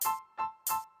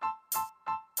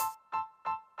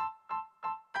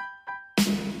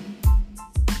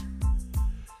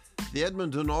The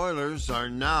Edmonton Oilers are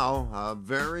now a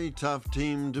very tough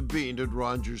team to beat at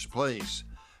Rogers Place.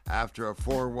 After a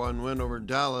 4-1 win over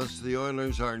Dallas, the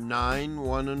Oilers are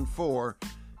 9-1-4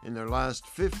 in their last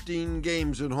 15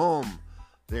 games at home.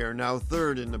 They are now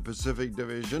third in the Pacific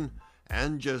Division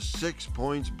and just 6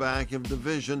 points back of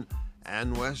division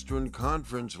and Western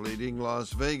Conference leading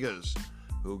Las Vegas,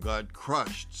 who got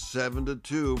crushed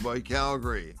 7-2 by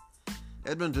Calgary.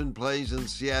 Edmonton plays in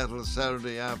Seattle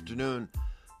Saturday afternoon.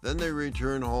 Then they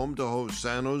return home to host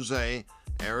San Jose,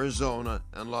 Arizona,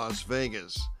 and Las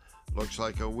Vegas. Looks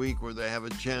like a week where they have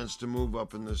a chance to move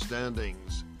up in the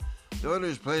standings. The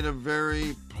Oilers played a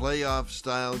very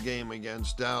playoff-style game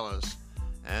against Dallas,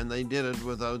 and they did it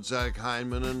without Zach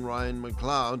Hyman and Ryan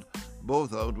McLeod,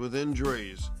 both out with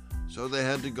injuries. So they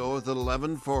had to go with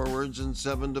 11 forwards and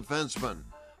 7 defensemen.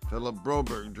 Philip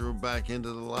Broberg drew back into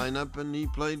the lineup, and he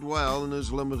played well in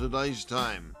his limited ice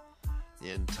time.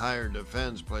 The entire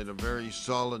defense played a very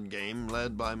solid game,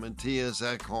 led by Mattias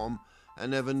Ekholm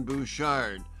and Evan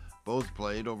Bouchard. Both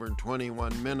played over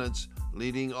 21 minutes,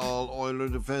 leading all Oiler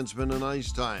defensemen in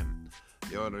ice time.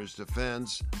 The Oilers'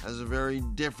 defense has a very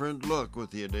different look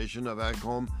with the addition of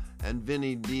Ekholm and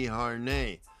Vinny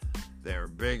Desharnais. They're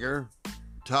bigger,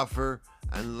 tougher,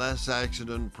 and less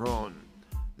accident-prone.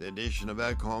 The addition of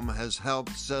Ekholm has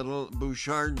helped settle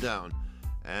Bouchard down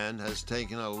and has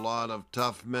taken a lot of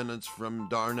tough minutes from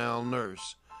Darnell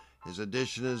Nurse. His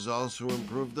addition has also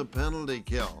improved the penalty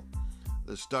kill.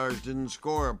 The Stars didn't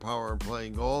score a power play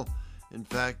goal. In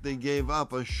fact, they gave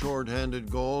up a short-handed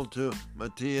goal to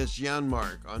Mattias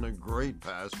Janmark on a great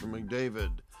pass from McDavid.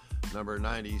 Number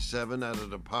 97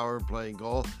 added a power play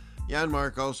goal.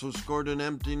 Janmark also scored an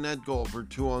empty net goal for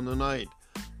 2 on the night.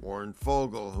 Warren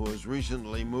Foegele, who has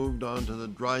recently moved on to the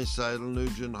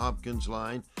Draisaitl-Nugent-Hopkins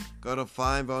line, got a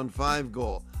 5-on-5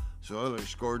 goal, so Oilers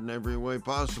scored in every way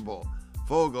possible.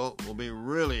 Foegele will be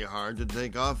really hard to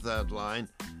take off that line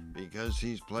because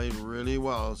he's played really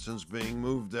well since being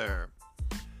moved there.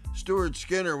 Stuart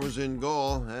Skinner was in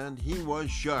goal, and he was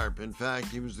sharp. In fact,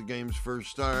 he was the game's first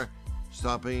star,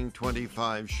 stopping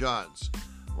 25 shots.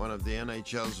 One of the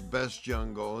NHL's best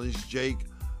young goalies, Jake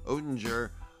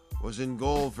Oettinger, was in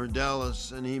goal for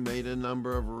Dallas, and he made a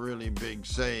number of really big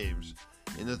saves.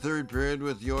 In the third period,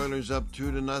 with the Oilers up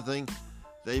 2-0,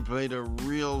 they played a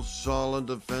real solid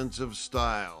defensive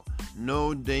style.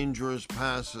 No dangerous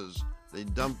passes. They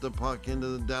dumped the puck into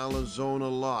the Dallas zone a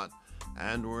lot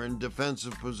and were in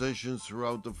defensive positions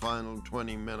throughout the final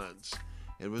 20 minutes.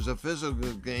 It was a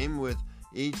physical game with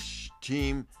each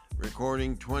team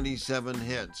recording 27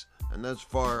 hits, and that's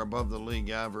far above the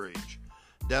league average.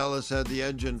 Dallas had the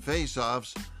edge in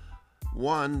face-offs,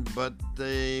 won, but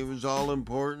it was all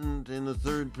important. In the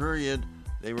third period,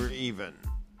 they were even.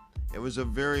 It was a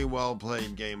very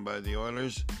well-played game by the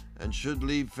Oilers and should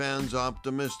leave fans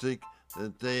optimistic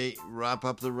that they wrap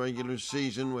up the regular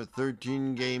season with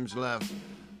 13 games left,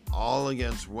 all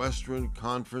against Western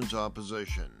Conference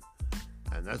opposition.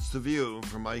 And that's the view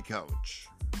from my couch.